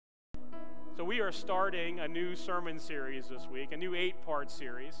So we are starting a new sermon series this week, a new 8-part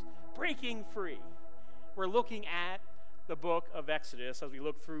series, Breaking Free. We're looking at the book of Exodus as we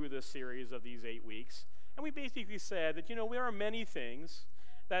look through this series of these 8 weeks. And we basically said that, there are many things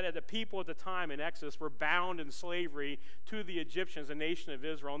that the people at the time in Exodus were bound in slavery to the Egyptians, the nation of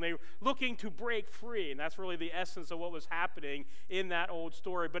Israel, and they were looking to break free, and that's really the essence of what was happening in that old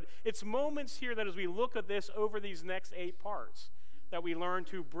story. But it's moments here that as we look at this over these next 8 parts, that we learn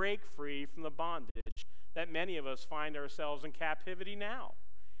to break free from the bondage that many of us find ourselves in captivity now,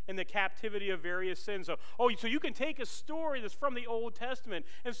 in the captivity of various sins. So you can take a story that's from the Old Testament,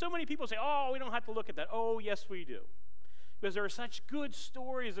 and so many people say, we don't have to look at that. Oh, yes, we do. Because there are such good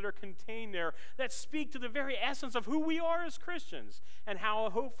stories that are contained there that speak to the very essence of who we are as Christians, and how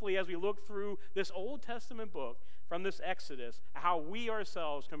hopefully as we look through this Old Testament book, from this Exodus, how we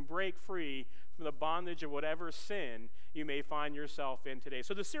ourselves can break free from the bondage of whatever sin you may find yourself in today.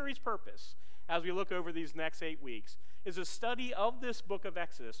 So the series purpose, as we look over these next 8 weeks, is a study of this book of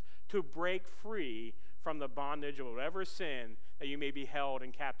Exodus to break free from the bondage of whatever sin that you may be held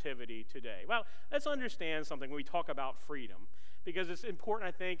in captivity today. Well, let's understand something when we talk about freedom, because it's important,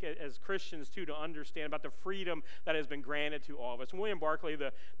 I think, as Christians, too, to understand about the freedom that has been granted to all of us. And William Barclay,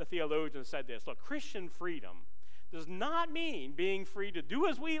 the theologian, said this: look, Christian freedom does not mean being free to do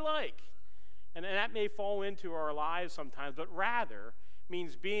as we like, and that may fall into our lives sometimes, but rather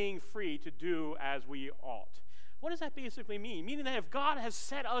means being free to do as we ought. What does that basically mean? Meaning that if God has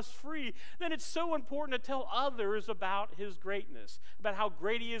set us free, then it's so important to tell others about his greatness, about how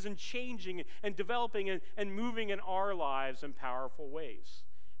great he is in changing and developing and moving in our lives in powerful ways.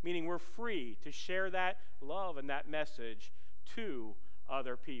 Meaning we're free to share that love and that message to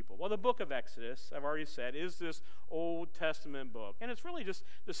other people. Well, the book of Exodus, I've already said, is this Old Testament book. And it's really just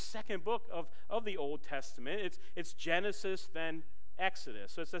the second book of the Old Testament. It's Genesis, then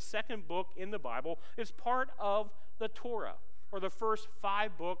Exodus. So it's the second book in the Bible. It's part of the Torah, or the first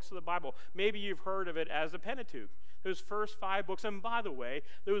 5 books of the Bible. Maybe you've heard of it as the Pentateuch. Those first 5 books, and by the way,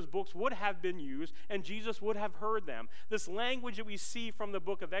 those books would have been used, and Jesus would have heard them. This language that we see from the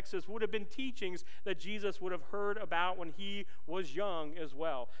book of Exodus would have been teachings that Jesus would have heard about when he was young as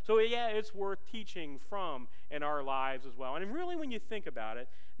well. So yeah, it's worth teaching from in our lives as well. And really, when you think about it,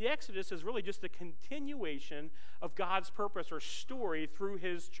 the Exodus is really just a continuation of God's purpose or story through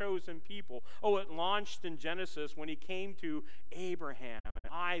his chosen people. It launched in Genesis when he came to Abraham,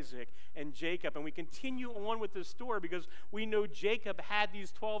 Isaac, and Jacob. And we continue on with this story because we know Jacob had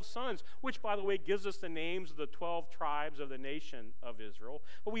these 12 sons, which, by the way, gives us the names of the 12 tribes of the nation of Israel.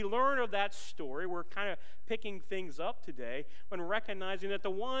 But we learn of that story. We're kind of picking things up today when recognizing that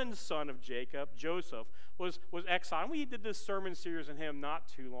the one son of Jacob, Joseph, was exiled. We did this sermon series on him not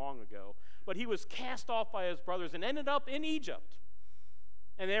too long ago. But he was cast off by his brothers and ended up in Egypt.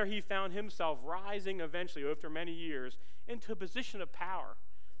 And there he found himself rising eventually, after many years, into a position of power,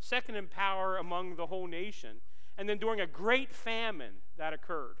 second in power among the whole nation. And then during a great famine that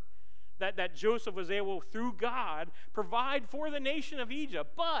occurred, that Joseph was able, through God, provide for the nation of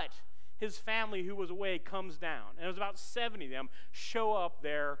Egypt. But his family who was away comes down. And it was about 70 of them show up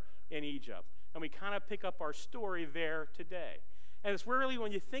there in Egypt. And we kind of pick up our story there today. And it's really,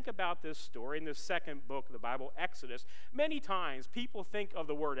 when you think about this story in the second book of the Bible, Exodus, many times people think of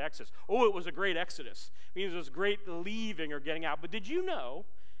the word Exodus. It was a great Exodus. It means it was great leaving or getting out. But did you know,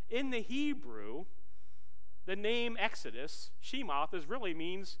 in the Hebrew, the name Exodus, Shemoth, really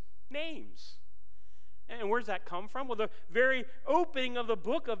means names. And where does that come from? Well, the very opening of the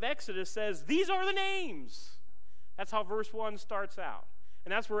book of Exodus says, these are the names. That's how verse 1 starts out.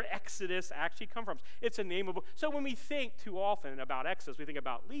 And that's where Exodus actually comes from. It's a name of a book. So when we think too often about Exodus, we think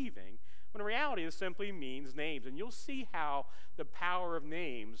about leaving, when in reality it simply means names. And you'll see how the power of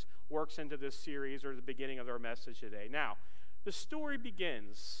names works into this series, or the beginning of our message today. Now, the story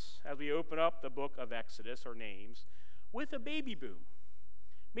begins, as we open up the book of Exodus, or names, with a baby boom.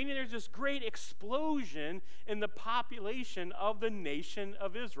 Meaning there's this great explosion in the population of the nation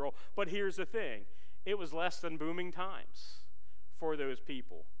of Israel. But here's the thing. It was less than booming times for those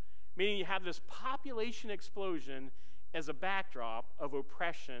people. Meaning you have this population explosion as a backdrop of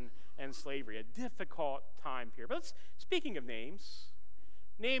oppression and slavery, a difficult time period. But speaking of names,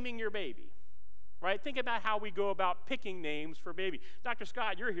 naming your baby, right? Think about how we go about picking names for baby. Dr.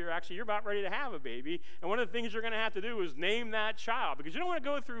 Scott, you're here. Actually, you're about ready to have a baby. And one of the things you're going to have to do is name that child, because you don't want to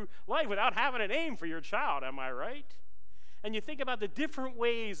go through life without having a name for your child. Am I right? And you think about the different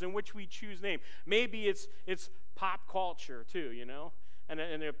ways in which we choose name. Maybe it's pop culture too, And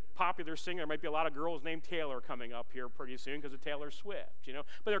a popular singer, there might be a lot of girls named Taylor coming up here pretty soon because of Taylor Swift,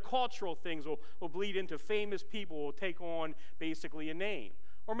 But their cultural things will bleed into famous people, will take on basically a name.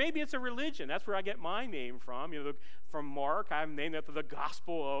 Or maybe it's a religion. That's where I get my name from. From Mark, I'm named after the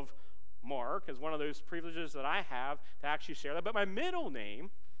Gospel of Mark as one of those privileges that I have to actually share that. But my middle name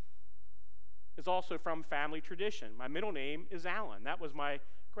is also from family tradition. My middle name is Allen. That was my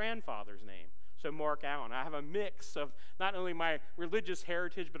grandfather's name. So Mark Allen. I have a mix of not only my religious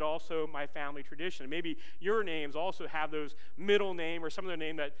heritage, but also my family tradition. Maybe your names also have those middle name or some of the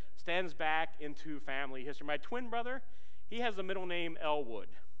name that stands back into family history. My twin brother, he has the middle name Elwood.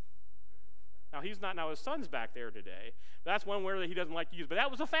 Now, his son's back there today. But that's one word that he doesn't like to use. But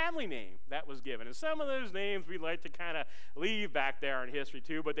that was a family name that was given. And some of those names we like to kind of leave back there in history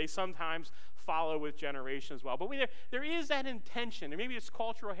too, but they sometimes follow with generation as well. But there is that intention, and maybe it's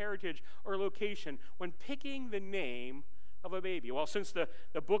cultural heritage or location, when picking the name of a baby. Well, since the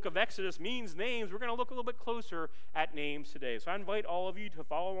book of Exodus means names, we're going to look a little bit closer at names today. So I invite all of you to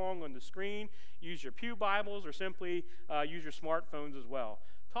follow along on the screen, use your pew Bibles, or simply use your smartphones as well.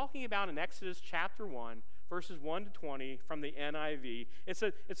 Talking about in Exodus chapter 1, verses 1 to 20 from the NIV. It's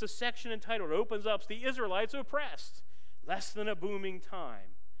a section entitled, it opens up, the Israelites oppressed, less than a booming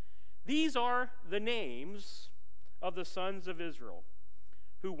time. These are the names of the sons of Israel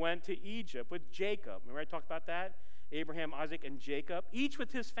who went to Egypt with Jacob. Remember I talked about that? Abraham, Isaac, and Jacob, each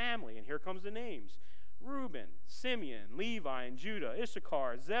with his family. And here comes the names. Reuben, Simeon, Levi, and Judah,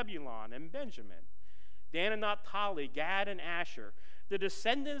 Issachar, Zebulun, and Benjamin. Dan and Naphtali, Gad, and Asher. The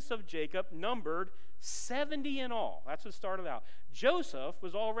descendants of Jacob numbered 70 in all. That's what started out. Joseph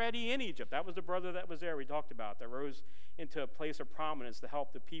was already in Egypt. That was the brother that was there we talked about that rose into a place of prominence to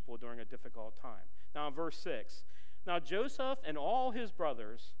help the people during a difficult time. Now in verse 6, now Joseph and all his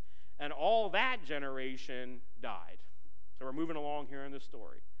brothers and all that generation died. So we're moving along here in the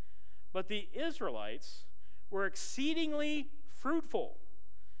story. But the Israelites were exceedingly fruitful.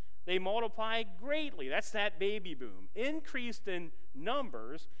 They multiplied greatly. That's that baby boom. Increased in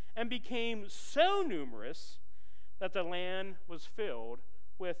numbers and became so numerous that the land was filled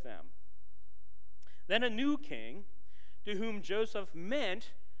with them. Then a new king, to whom Joseph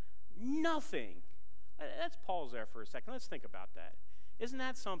meant nothing. Let's pause there for a second. Let's think about that. Isn't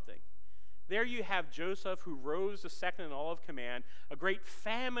that something? There you have Joseph, who rose the second in all of command, a great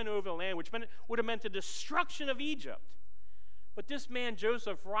famine over the land, which would have meant the destruction of Egypt. But this man,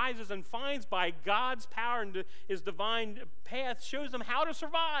 Joseph, rises and finds by God's power and his divine path, shows them how to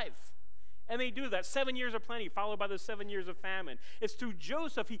survive. And they do that. 7 years of plenty, followed by the 7 years of famine. It's through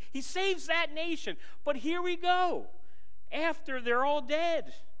Joseph. He saves that nation. But here we go. After they're all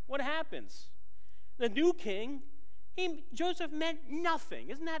dead, what happens? The new king, Joseph meant nothing.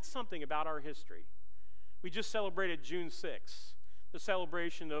 Isn't that something about our history? We just celebrated June 6th. The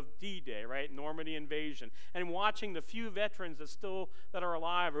celebration of D-Day, right? Normandy invasion. And watching the few veterans that are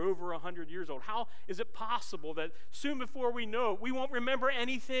alive are over 100 years old. How is it possible that soon before we know it, we won't remember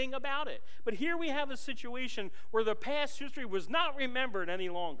anything about it? But here we have a situation where the past history was not remembered any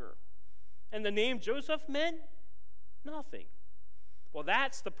longer. And the name Joseph meant nothing. Well,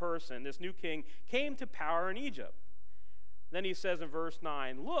 that's the person, this new king, came to power in Egypt. Then he says in verse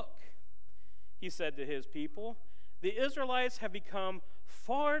 9, "Look," he said to his people, "the Israelites have become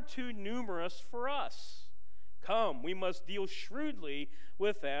far too numerous for us. Come, we must deal shrewdly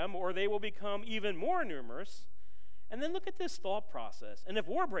with them, or they will become even more numerous." And then look at this thought process. "And if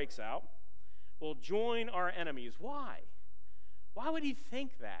war breaks out, we'll join our enemies." Why? Why would he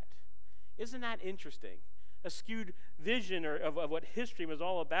think that? Isn't that interesting? A skewed vision of what history was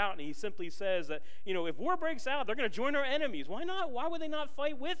all about. And he simply says that, if war breaks out, they're going to join our enemies. Why not? Why would they not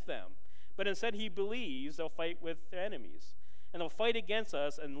fight with them? But instead, he believes they'll fight with their enemies. And they'll fight against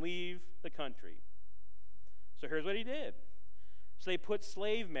us and leave the country. So here's what he did. So they put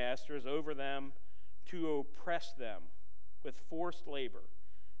slave masters over them to oppress them with forced labor.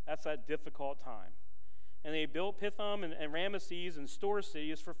 That's that difficult time. And they built Pithom and Ramesses and store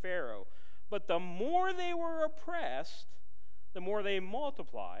cities for Pharaoh. But the more they were oppressed, the more they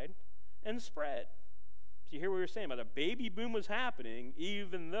multiplied and spread. So you hear what we were saying about the baby boom was happening,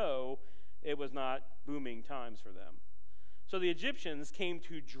 even though it was not booming times for them. So the Egyptians came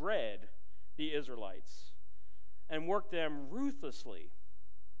to dread the Israelites and worked them ruthlessly.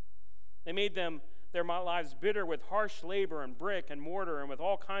 They made their lives bitter with harsh labor and brick and mortar and with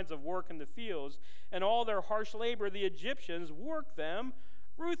all kinds of work in the fields. And all their harsh labor, the Egyptians worked them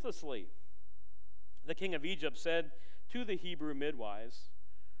ruthlessly. The king of Egypt said to the Hebrew midwives,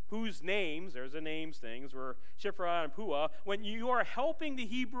 whose names, there's the names things, were Shiphrah and Puah, "When you are helping the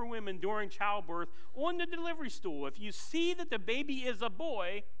Hebrew women during childbirth on the delivery stool, if you see that the baby is a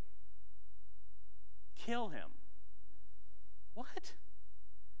boy, kill him." What?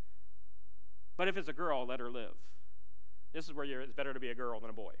 "But if it's a girl, let her live." This is where it's better to be a girl than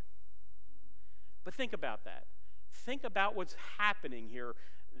a boy. But think about that. Think about what's happening here.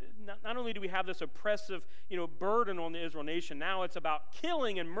 Not only do we have this oppressive, burden on the Israel nation, now it's about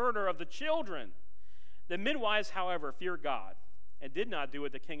killing and murder of the children. The midwives, however, feared God and did not do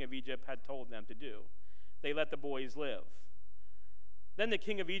what the king of Egypt had told them to do. They let the boys live. Then the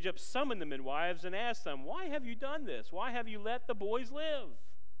king of Egypt summoned the midwives and asked them, "Why have you done this? Why have you let the boys live?"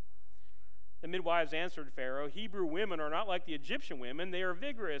 The midwives answered Pharaoh, "Hebrew women are not like the Egyptian women. They are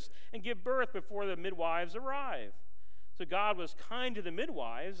vigorous and give birth before the midwives arrive." So God was kind to the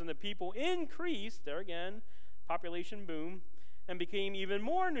midwives, and the people increased, there again, population boom, and became even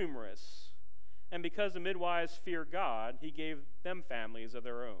more numerous. And because the midwives feared God, he gave them families of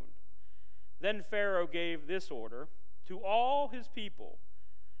their own. Then Pharaoh gave this order to all his people: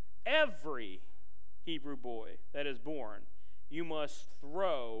 every Hebrew boy that is born you must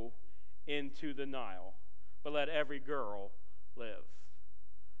throw into the Nile, but let every girl live.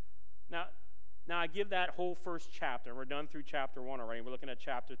 Now I give that whole first chapter, and we're done through chapter 1 already. We're looking at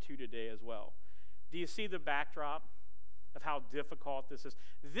chapter 2 today as well. Do you see the backdrop of how difficult this is?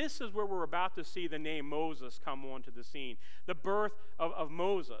 This is where we're about to see the name Moses come onto the scene, the birth of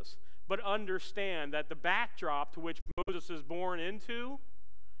Moses. But understand that the backdrop to which Moses is born into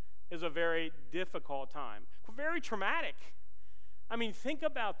is a very difficult time, very traumatic. I mean, think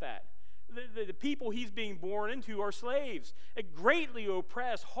about that. The people he's being born into are slaves, greatly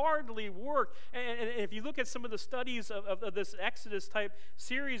oppressed, hardly worked. And if you look at some of the studies of this Exodus type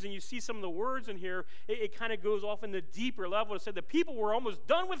series and you see some of the words in here, it kind of goes off in the deeper level to say the people were almost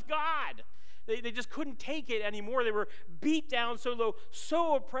done with God. They just couldn't take it anymore. They were beat down so low,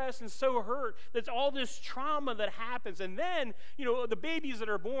 so oppressed and so hurt. There's all this trauma that happens. And then, the babies that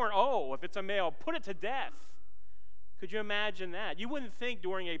are born, if it's a male, put it to death. Could you imagine that? You wouldn't think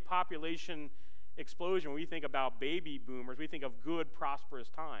during a population explosion, when we think about baby boomers, we think of good, prosperous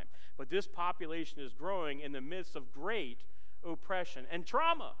time. But this population is growing in the midst of great oppression and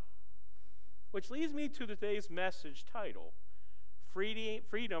trauma. Which leads me to today's message title: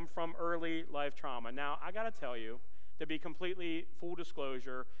 Freedom from Early Life Trauma. Now, I got to tell you, to be completely full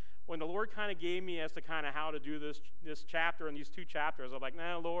disclosure, when the Lord kind of gave me as to kind of how to do this chapter and these two chapters, I'm like,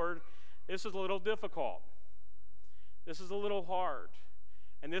 Lord, this is a little difficult. This is a little hard.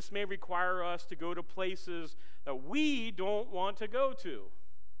 And this may require us to go to places that we don't want to go to.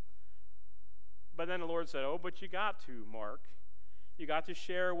 But then the Lord said, but you got to, Mark. You got to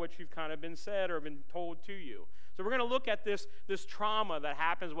share what you've kind of been said or been told to you. So we're going to look at this trauma that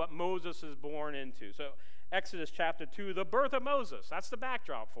happens, what Moses is born into. So Exodus chapter 2, the birth of Moses. That's the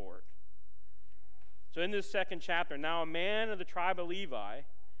backdrop for it. So in this second chapter, now a man of the tribe of Levi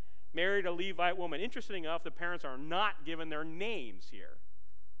married a Levite woman. Interesting enough, the parents are not given their names here.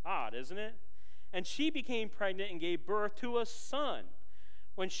 Odd, isn't it? And she became pregnant and gave birth to a son.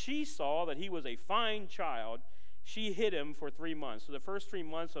 When she saw that he was a fine child, she hid him for 3 months. So the first 3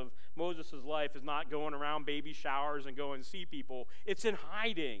 months of Moses' life is not going around baby showers and going to see people. It's in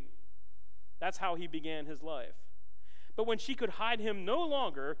hiding. That's how he began his life. But when she could hide him no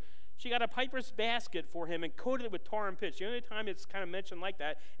longer, she got a piper's basket for him and coated it with tar and pitch. The only time it's kind of mentioned like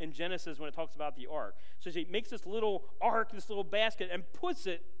that in Genesis when it talks about the ark. So she makes this little ark, this little basket, and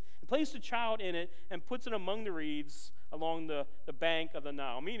places the child in it and puts it among the reeds along the bank of the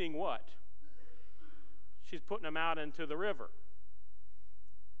Nile. Meaning what? She's putting him out into the river,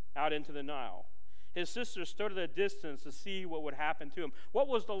 out into the Nile. His sister stood at a distance to see what would happen to him. What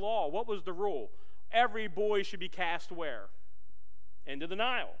was the law? What was the rule? Every boy should be cast where? Into the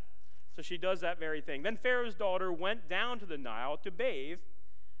Nile. So she does that very thing. Then Pharaoh's daughter went down to the Nile to bathe,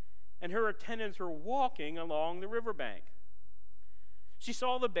 and her attendants were walking along the riverbank. She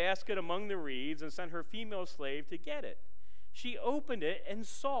saw the basket among the reeds and sent her female slave to get it. She opened it and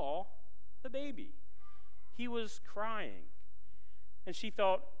saw the baby. He was crying, and she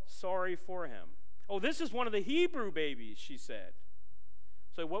felt sorry for him. This is one of the Hebrew babies, she said.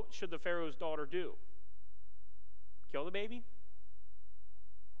 So what should the Pharaoh's daughter do? Kill the baby?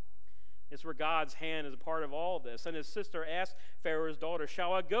 It's where God's hand is a part of all of this. And his sister asked Pharaoh's daughter,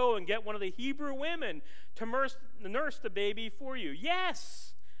 "Shall I go and get one of the Hebrew women to nurse the baby for you?"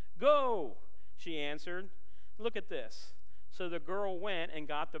 "Yes, go," she answered. Look at this. So the girl went and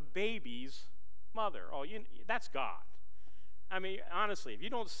got the baby's mother. That's God. I mean, honestly, if you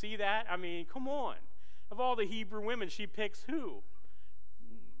don't see that, come on. Of all the Hebrew women, she picks who?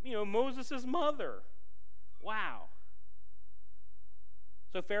 Moses' mother. Wow.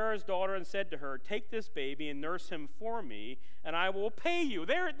 So Pharaoh's daughter said to her, "Take this baby and nurse him for me, and I will pay you."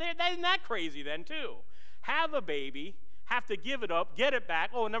 Isn't that crazy then, too? Have a baby, have to give it up, get it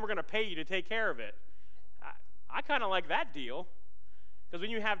back, and then we're going to pay you to take care of it. I kind of like that deal. Because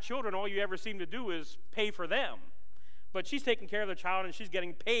when you have children, all you ever seem to do is pay for them. But she's taking care of the child, and she's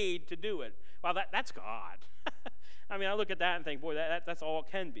getting paid to do it. Well, that's God. I mean, I look at that and think, boy, that's all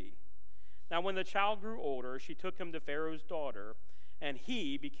it can be. Now, when the child grew older, she took him to Pharaoh's daughter, and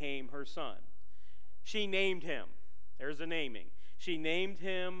he became her son. She named him. There's the naming. She named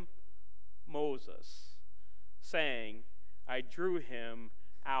him Moses, saying, I drew him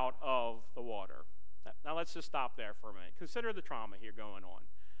out of the water. Now let's just stop there for a minute. Consider the trauma here going on.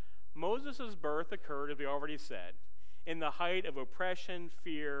 Moses' birth occurred, as we already said, in the height of oppression,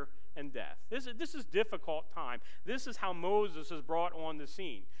 fear, and death. This is difficult time. This is how Moses is brought on the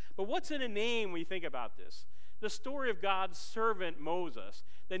scene. But what's in a name when you think about this? The story of God's servant Moses.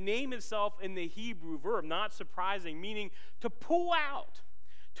 The name itself in the Hebrew verb, not surprising, meaning to pull out,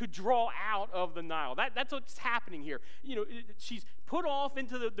 to draw out of the Nile. That's what's happening here. You know, she's put off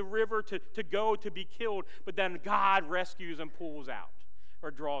into the river to go to be killed, but then God rescues and pulls out or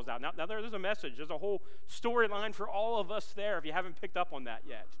draws out. Now there's a message. There's a whole storyline for all of us there if you haven't picked up on that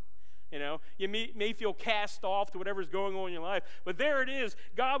yet. You know, you may feel cast off to whatever's going on in your life, but there it is,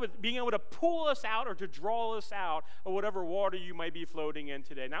 God being able to pull us out or to draw us out of whatever water you might be floating in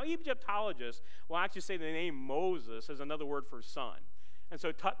today. Now, Egyptologists will actually say the name Moses is another word for son. And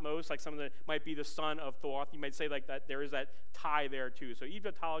so Tutmos, like some of the, might be the son of Thoth. You might say like that, there is that tie there too. So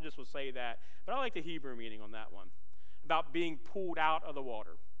Egyptologists will say that, but I like the Hebrew meaning on that one, about being pulled out of the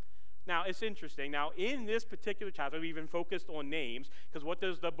water. Now, it's interesting. Now, in this particular chapter, we've even focused on names, because what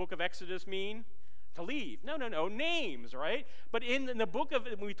does the book of Exodus mean? To leave. No, names, right? But in the book of,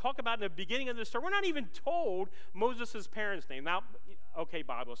 when we talk about in the beginning of the story, we're not even told Moses' parents' name. Now, okay,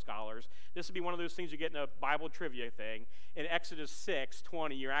 Bible scholars, this would be one of those things you get in a Bible trivia thing. In Exodus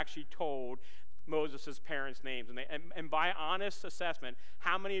 6:20, you're actually told Moses' parents' names. And by honest assessment,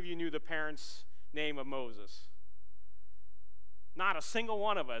 how many of you knew the parents' name of Moses? Not a single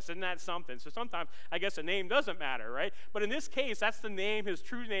one of us. Isn't that something? So sometimes I guess a name doesn't matter, right? But in this case, that's the name, his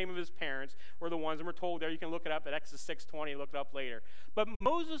true name of his parents were the ones, and we're told there. You can look it up at Exodus 6:20, look it up later. But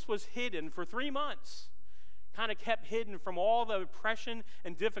Moses was hidden for 3 months, kind of kept hidden from all the oppression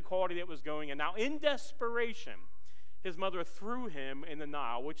and difficulty that was going on. Now, in desperation, his mother threw him in the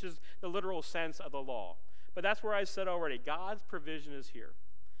Nile, which is the literal sense of the law. But that's where I said already, God's provision is here.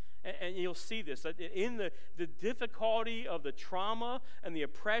 And you'll see this, that in the difficulty of the trauma and the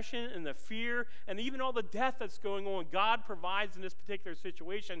oppression and the fear and even all the death that's going on, God provides in this particular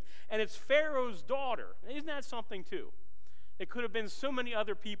situation. And it's Pharaoh's daughter. Isn't that something too? It could have been so many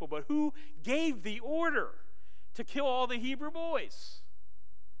other people, but who gave the order to kill all the Hebrew boys?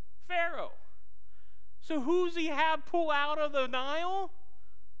 Pharaoh. So who's he have pull out of the Nile?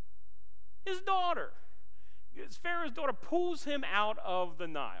 His daughter. Pharaoh's daughter pulls him out of the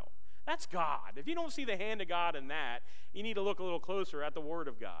Nile. That's God. If you don't see the hand of God in that, you need to look a little closer at the Word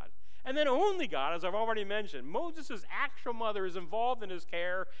of God. And then only God, as I've already mentioned, Moses' actual mother is involved in his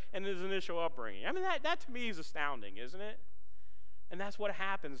care and his initial upbringing. I mean, that to me is astounding, isn't it? And that's what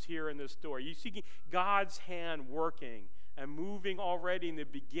happens here in this story. You see God's hand working and moving already in the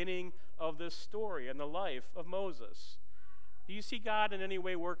beginning of this story and the life of Moses. Do you see God in any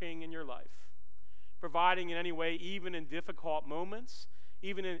way working in your life? Providing in any way, even in difficult moments,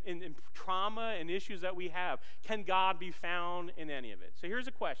 even in trauma and issues that we have? Can God be found in any of it? So here's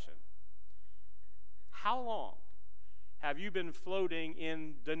a question. How long have you been floating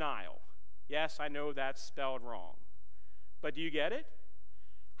in denial? Yes, I know that's spelled wrong. But do you get it?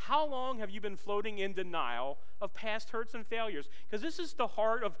 How long have you been floating in denial of past hurts and failures? Because this is the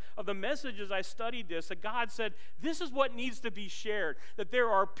heart of the message as I studied this, that God said, this is what needs to be shared, that there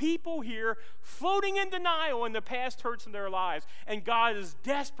are people here floating in denial in the past hurts in their lives, and God is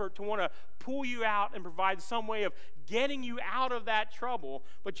desperate to want to pull you out and provide some way of getting you out of that trouble,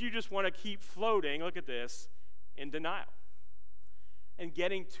 but you just want to keep floating, look at this, in denial, and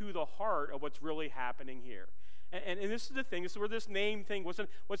getting to the heart of what's really happening here. And this is the thing. This is where this name thing,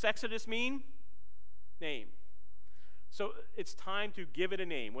 what's Exodus mean? Name. So it's time to give it a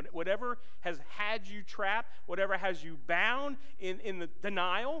name. Whatever has had you trapped, whatever has you bound in the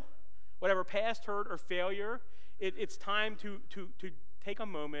denial, whatever past hurt or failure, it's time to take a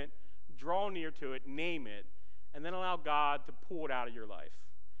moment, draw near to it, name it, and then allow God to pull it out of your life.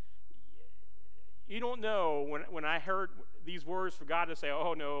 You don't know, when I heard these words for God to say,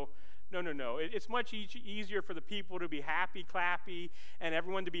 oh, no. It's much easier for the people to be happy, clappy, and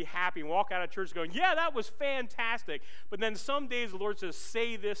everyone to be happy and walk out of church going, yeah, that was fantastic. But then some days the Lord says,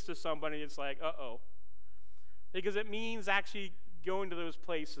 say this to somebody. It's like, uh-oh. Because it means actually going to those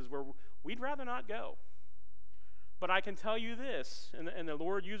places where we'd rather not go. But I can tell you this, and the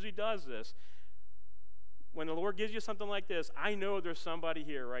Lord usually does this. when the Lord gives you something like this, I know there's somebody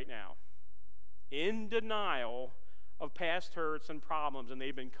here right now in denial of past hurts and problems, and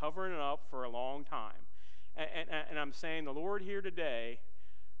they've been covering it up for a long time. And I'm saying the Lord here today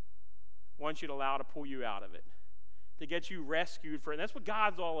wants you to allow to pull you out of it, to get you rescued for it. And that's what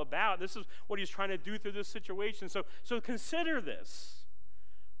God's all about. This is what he's trying to do through this situation. So consider this.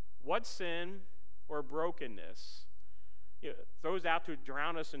 What sin or brokenness throws out to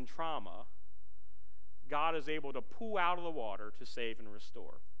drown us in trauma, God is able to pull out of the water to save and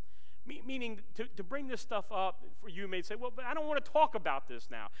restore. Meaning, to bring this stuff up, for you may say, well, but I don't want to talk about this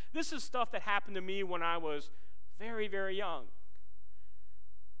now. This is stuff that happened to me when I was very, very young.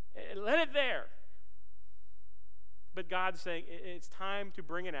 Let it there. But God's saying it's time to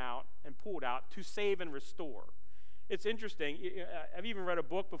bring it out and pull it out to save and restore. It's interesting. I've even read a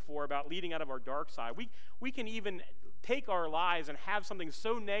book before about leading out of our dark side. We can even take our lives and have something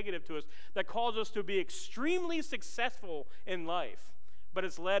so negative to us that causes us to be extremely successful in life, but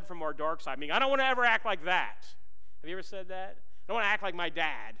it's led from our dark side. I mean, I don't want to ever act like that. Have you ever said that? I don't want to act like my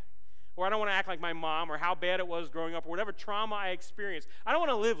dad, or I don't want to act like my mom, or how bad it was growing up, or whatever trauma I experienced. I don't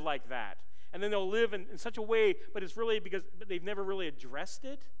want to live like that. And then they'll live in such a way, but it's really because they've never really addressed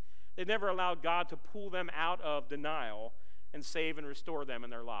it. They've never allowed God to pull them out of denial and save and restore them in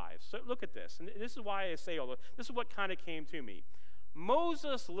their lives. So look at this. And this is why I say all this. This is what kind of came to me.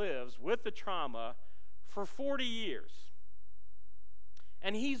 Moses lives with the trauma for 40 years.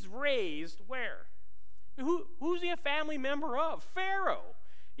 And he's raised where? Who's he a family member of? Pharaoh.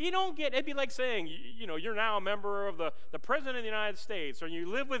 You don't get, it'd be like saying, you're now a member of the President of the United States, or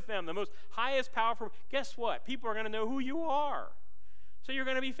you live with them, the most highest powerful. Guess what? People are going to know who you are. So you're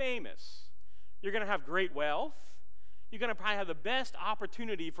going to be famous. You're going to have great wealth. You're going to probably have the best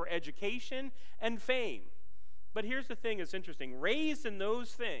opportunity for education and fame. But here's the thing that's interesting. Raised in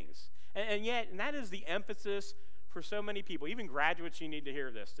those things, and that is the emphasis for so many people. Even graduates, you need to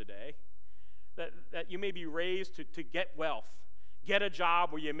hear this today. That you may be raised to get wealth, get a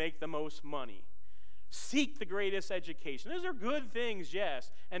job where you make the most money, seek the greatest education. Those are good things,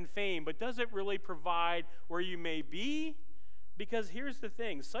 yes, and fame, but does it really provide where you may be? Because here's the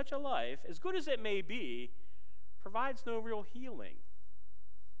thing, such a life, as good as it may be, provides no real healing.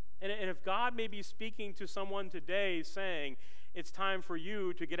 And if God may be speaking to someone today saying, it's time for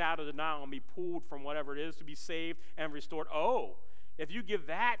you to get out of denial and be pulled from whatever it is to be saved and restored. Oh, if you give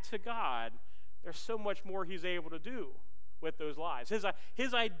that to God, there's so much more he's able to do with those lives.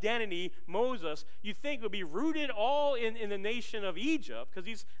 His identity, Moses, you think would be rooted all in the nation of Egypt,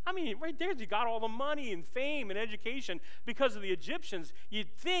 because right there, he got all the money and fame and education because of the Egyptians.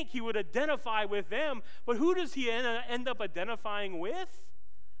 You'd think he would identify with them, but who does he end up identifying with?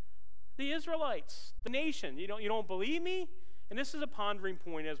 The Israelites, the nation. You don't believe me? And this is a pondering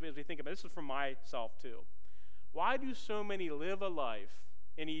point as we think about it. This is for myself too. Why do so many live a life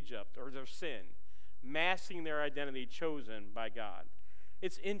in Egypt, or their sin, masking their identity chosen by God?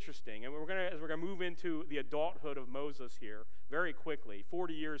 It's interesting, and as we're going to move into the adulthood of Moses here very quickly.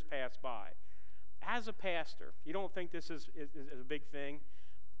 40 years pass by. As a pastor, you don't think this is a big thing?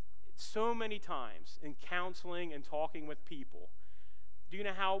 So many times in counseling and talking with people, do you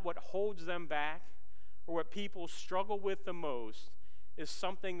know what holds them back, or what people struggle with the most, is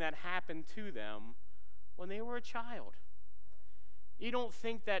something that happened to them when they were a child? You don't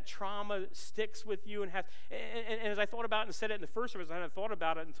think that trauma sticks with you and as I thought about it and said it in the first service, I hadn't thought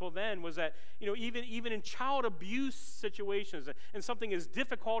about it until then, was that, even in child abuse situations, and something as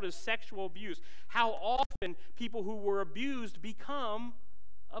difficult as sexual abuse, how often people who were abused become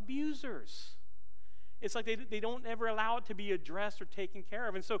abusers. It's like they don't ever allow it to be addressed or taken care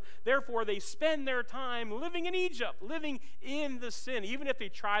of. And so, therefore, they spend their time living in Egypt, living in the sin, even if they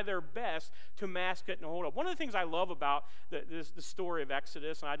try their best to mask it and hold up. One of the things I love about the story of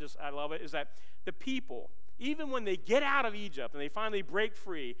Exodus, and I love it, is that the people, even when they get out of Egypt and they finally break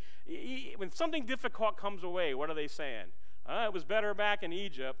free, when something difficult comes away, what are they saying? It was better back in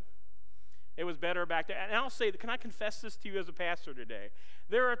Egypt. It was better back there. And I'll say, can I confess this to you as a pastor today?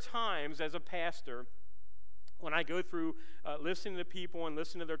 There are times as a pastor when I go through listening to people and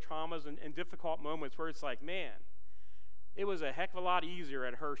listening to their traumas and difficult moments where it's like, man, it was a heck of a lot easier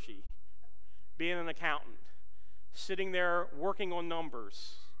at Hershey being an accountant, sitting there working on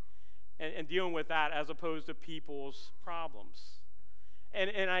numbers and dealing with that as opposed to people's problems.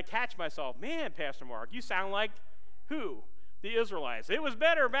 And I catch myself, man, Pastor Mark, you sound like who? The Israelites. It was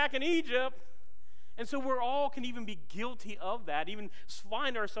better back in Egypt. And so we all can even be guilty of that, even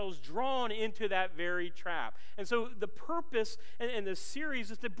find ourselves drawn into that very trap. And so the purpose in this series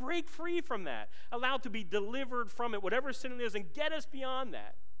is to break free from that, allow to be delivered from it, whatever sin it is, and get us beyond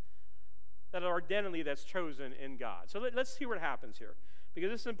that. that our identity that's chosen in God. So let's see what happens here, because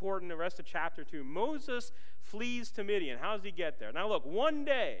this is important. The rest of chapter 2. Moses flees to Midian. How does he get there? Now look, one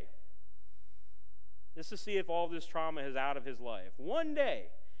day, just to see if all this trauma is out of his life. One day,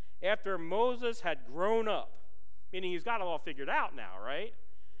 after Moses had grown up, meaning he's got it all figured out now, right?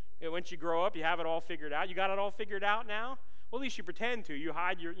 Once you grow up, you have it all figured out. You got it all figured out now? Well, at least you pretend to. You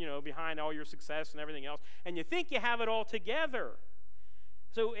hide behind all your success and everything else, and you think you have it all together.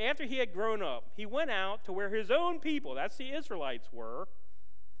 So after he had grown up, he went out to where his own people, that's the Israelites, were,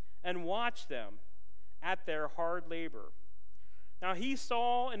 and watched them at their hard labor. Now he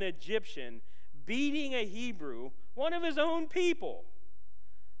saw an Egyptian beating a Hebrew, one of his own people.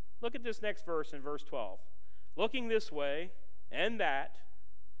 Look at this next verse in verse 12. Looking this way and that,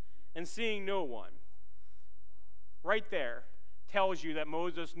 and seeing no one. Right there tells you that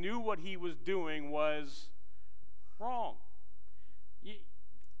Moses knew what he was doing was wrong.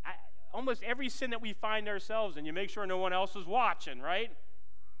 Almost every sin that we find ourselves in, you make sure no one else is watching, right?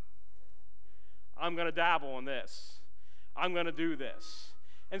 I'm going to dabble in this. I'm going to do this.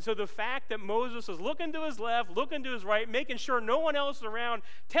 And so the fact that Moses is looking to his left, looking to his right, making sure no one else is around,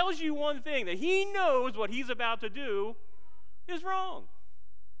 tells you one thing, that he knows what he's about to do is wrong.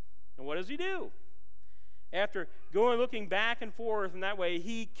 And what does he do? After looking back and forth in that way,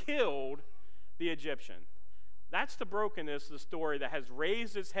 he killed the Egyptian. That's the brokenness of the story that has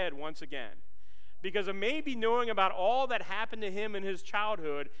raised its head once again. Because of maybe knowing about all that happened to him in his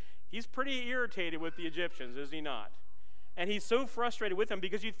childhood, he's pretty irritated with the Egyptians, is he not? And he's so frustrated with them,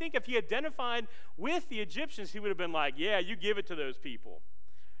 because you'd think if he identified with the Egyptians, he would have been like, yeah, you give it to those people.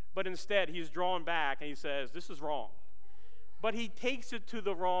 But instead, he's drawn back and he says, this is wrong. But he takes it to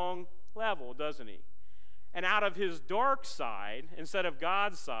the wrong level, doesn't he? And out of his dark side, instead of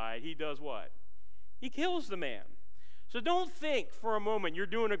God's side, he does what? He kills the man. So don't think for a moment you're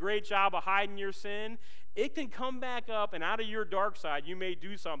doing a great job of hiding your sin. It can come back up, and out of your dark side, you may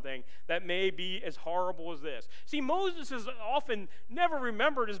do something that may be as horrible as this. See, Moses is often never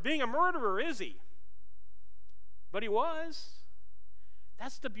remembered as being a murderer, is he? But he was.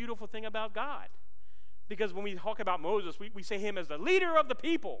 That's the beautiful thing about God. Because when we talk about Moses, we say him as the leader of the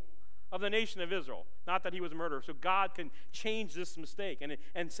people of the nation of Israel. Not that he was a murderer. So God can change this mistake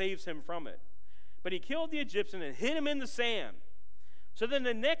and saves him from it. But he killed the Egyptian and hid him in the sand. So then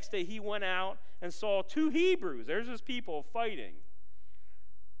the next day he went out and saw two Hebrews. There's his people fighting.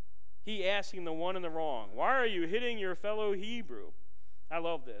 He asking the one in the wrong, why are you hitting your fellow Hebrew? I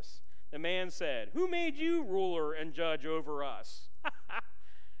love this. The man said, who made you ruler and judge over us?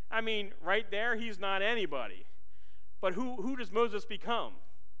 I mean, right there, he's not anybody. But who does Moses become?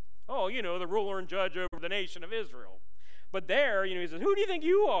 Oh, the ruler and judge over the nation of Israel. But there, he says, who do you think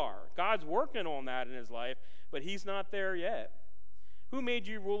you are? God's working on that in his life, but he's not there yet. Who made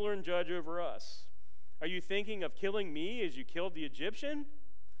you ruler and judge over us? Are you thinking of killing me as you killed the Egyptian?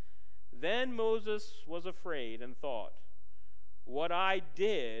 Then Moses was afraid and thought, what I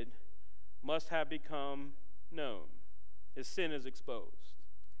did must have become known. His sin is exposed.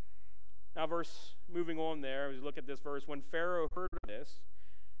 Now, moving on there, as we look at this verse, when Pharaoh heard of this,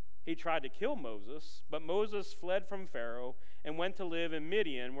 he tried to kill Moses, but Moses fled from Pharaoh and went to live in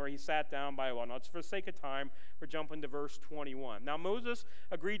Midian, where he sat down by a well. Now, for the sake of time, we're jumping to verse 21. Now, Moses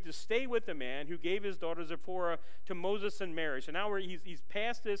agreed to stay with the man who gave his daughter Zipporah to Moses in marriage. So now he's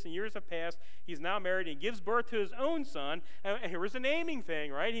past this, and years have passed. He's now married, and he gives birth to his own son. And here was a naming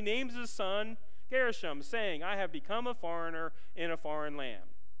thing, right? He names his son Gershom, saying, I have become a foreigner in a foreign land.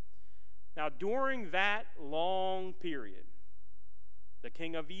 Now, during that long period, the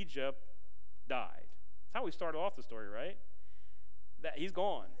king of Egypt died. That's how we started off the story, right? That he's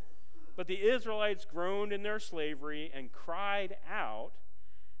gone. But the Israelites groaned in their slavery and cried out,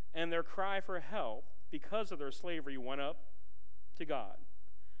 and their cry for help because of their slavery went up to God.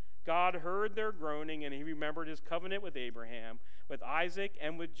 God heard their groaning, and he remembered his covenant with Abraham, with Isaac,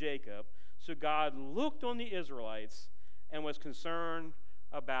 and with Jacob. So God looked on the Israelites and was concerned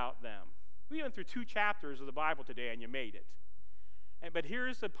about them. We went through 2 chapters of the Bible today, and you made it. But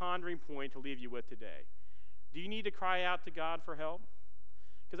here's the pondering point to leave you with today. Do you need to cry out to God for help?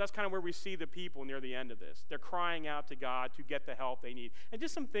 Because that's kind of where we see the people near the end of this. They're crying out to God to get the help they need. And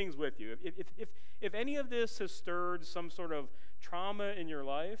just some things with you. If any of this has stirred some sort of trauma in your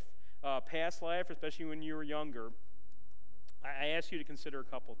life, past life, especially when you were younger, I ask you to consider a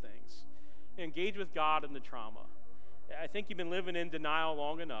couple things. Engage with God in the trauma. I think you've been living in denial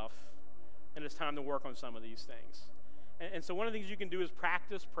long enough, and it's time to work on some of these things. And so one of the things you can do is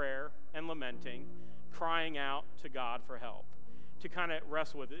practice prayer and lamenting, crying out to God for help, to kind of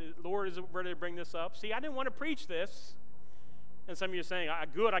wrestle with it. Lord, is it ready to bring this up? See, I didn't want to preach this. And some of you are saying,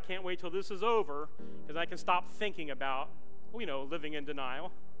 good, I can't wait till this is over because I can stop thinking about, living in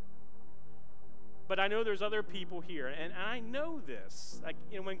denial. But I know there's other people here, and I know this. Like,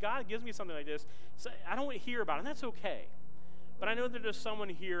 when God gives me something like this, I don't hear about it, and that's okay. But I know that there's someone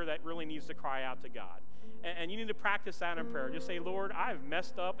here that really needs to cry out to God. And you need to practice that in prayer. Just say, Lord, I've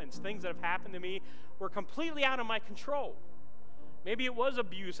messed up, and things that have happened to me were completely out of my control. Maybe it was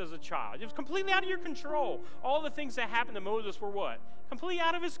abuse as a child. It was completely out of your control. All the things that happened to Moses were what? Completely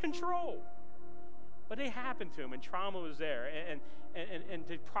out of his control. But it happened to him, and trauma was there. And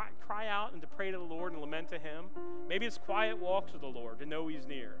to cry out and to pray to the Lord and lament to him. Maybe it's quiet walks with the Lord to know he's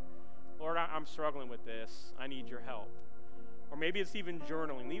near. Lord, I'm struggling with this. I need your help. Or maybe it's even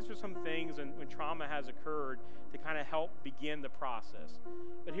journaling. These are some things when trauma has occurred to kind of help begin the process.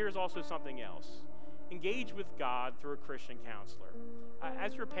 But here's also something else. Engage with God through a Christian counselor.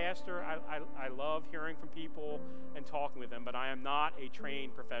 As your pastor, I love hearing from people and talking with them, but I am not a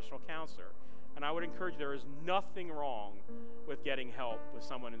trained professional counselor. And I would encourage, there is nothing wrong with getting help with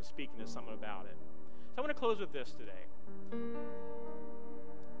someone and speaking to someone about it. So I want to close with this today.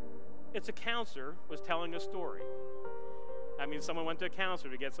 It's a counselor was telling a story. I mean, someone went to a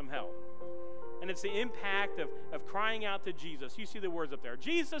counselor to get some help. And it's the impact of crying out to Jesus. You see the words up there.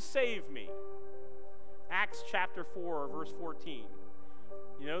 Jesus, save me. Acts chapter 4, verse 14.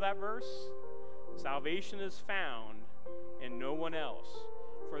 You know that verse? Salvation is found in no one else,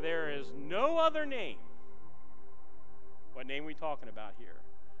 for there is no other name. What name are we talking about here?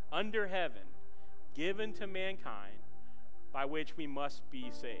 Under heaven, given to mankind, by which we must be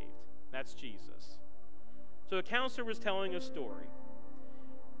saved. That's Jesus. So a counselor was telling a story.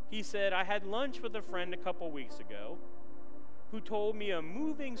 He said, I had lunch with a friend a couple weeks ago who told me a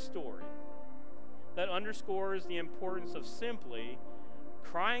moving story that underscores the importance of simply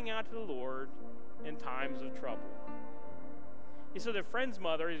crying out to the Lord in times of trouble. He said the friend's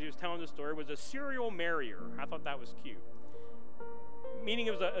mother, as he was telling the story, was a serial marrier. I thought that was cute. Meaning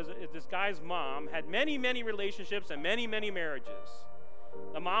it was this guy's mom had many, many relationships and many, many marriages.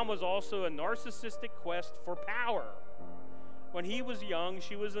 The mom was also a narcissistic quest for power. When he was young,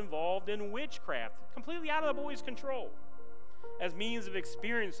 she was involved in witchcraft, completely out of the boy's control, as means of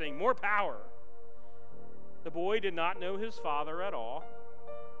experiencing more power. The boy did not know his father at all.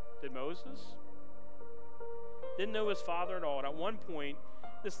 Did Moses? Didn't know his father at all. And at one point,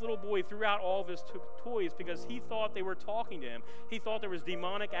 this little boy threw out all of his toys because he thought they were talking to him. He thought there was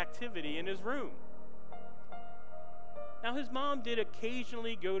demonic activity in his room. Now, his mom did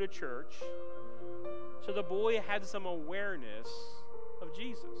occasionally go to church, so the boy had some awareness of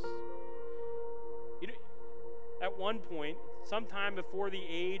Jesus. At one point, sometime before the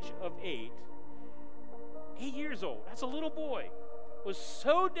age of 8 years old, that's a little boy, was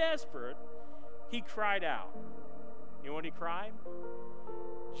so desperate, he cried out. You know what he cried?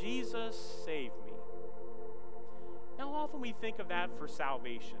 Jesus, save me. Now, often we think of that for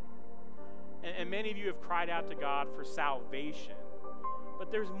salvation. And many of you have cried out to God for salvation.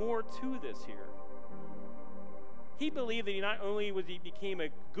 But there's more to this here. He believed that he not only became a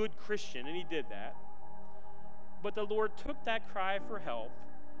good Christian, and he did that, but the Lord took that cry for help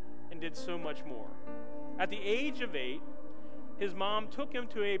and did so much more. At the age of 8, his mom took him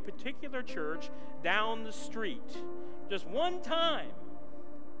to a particular church down the street just one time.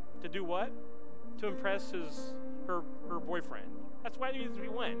 To do what? To impress her boyfriend. That's why we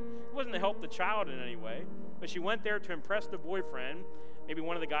went. It wasn't to help the child in any way, but she went there to impress the boyfriend, maybe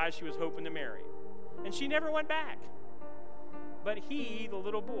one of the guys she was hoping to marry. And she never went back. But he, the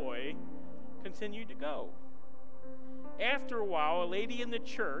little boy, continued to go. After a while, a lady in the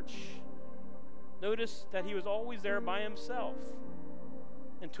church noticed that he was always there by himself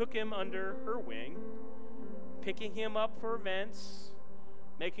and took him under her wing, picking him up for events,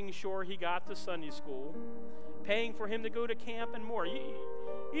 making sure he got to Sunday school, paying for him to go to camp and more.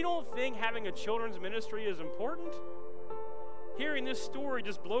 You don't think having a children's ministry is important? Hearing this story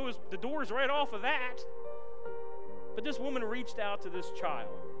just blows the doors right off of that. But this woman reached out to this child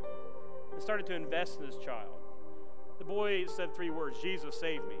and started to invest in this child. The boy said 3 words, Jesus,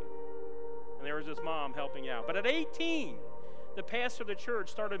 save me. And there was this mom helping out. But at 18, the pastor of the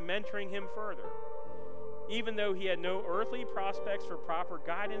church started mentoring him further. Even though he had no earthly prospects for proper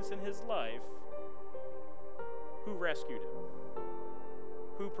guidance in his life, who rescued him?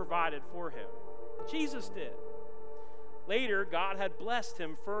 Who provided for him? Jesus did. Later, God had blessed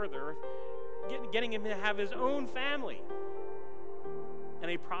him further, getting him to have his own family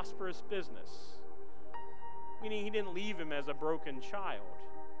and a prosperous business. Meaning he didn't leave him as a broken child.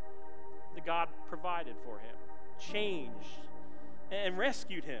 The God provided for him, changed, and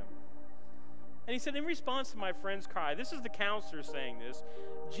rescued him. And he said, in response to my friend's cry, this is the counselor saying this,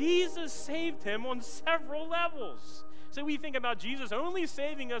 Jesus saved him on several levels. So we think about Jesus only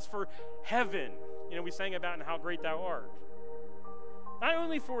saving us for heaven. You know, we sang about and how great thou art. Not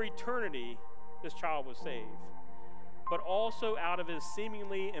only for eternity, this child was saved, but also out of his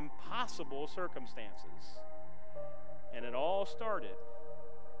seemingly impossible circumstances. And it all started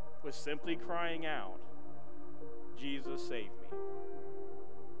with simply crying out, Jesus, save me.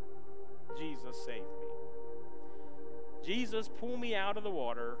 Jesus, save me. Jesus, pull me out of the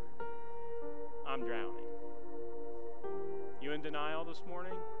water. I'm drowning. You in denial this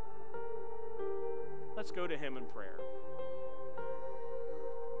morning? Let's go to him in prayer.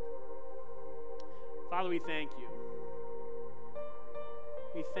 Father, we thank you.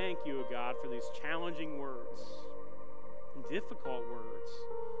 We thank you, O God, for these challenging words and difficult words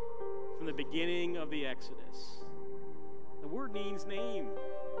from the beginning of the Exodus. The word means name.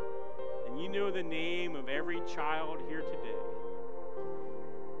 And you know the name of every child here today.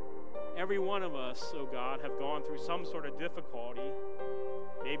 Every one of us, oh God, have gone through some sort of difficulty.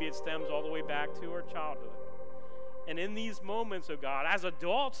 Maybe it stems all the way back to our childhood. And in these moments, oh God, as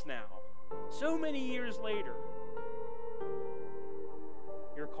adults now, so many years later,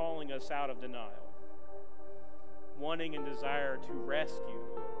 you're calling us out of denial, wanting and desire to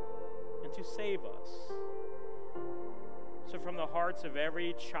rescue and to save us. So from the hearts of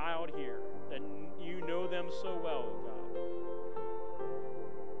every child here, that you know them so well, oh God,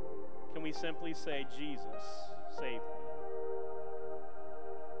 can we simply say, Jesus, save me?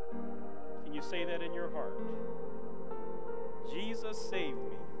 Can you say that in your heart? Jesus, save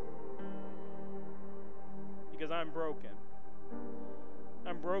me. Because I'm broken.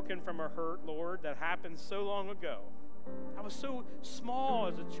 I'm broken from a hurt, Lord, that happened so long ago. I was so small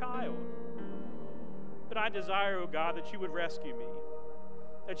as a child. But I desire, oh God, that you would rescue me,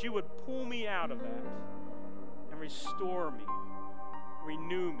 that you would pull me out of that and restore me,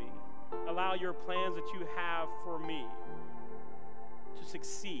 renew me, allow your plans that you have for me to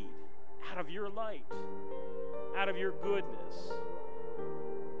succeed out of your light, out of your goodness,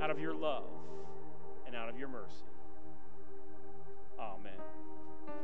 out of your love, and out of your mercy.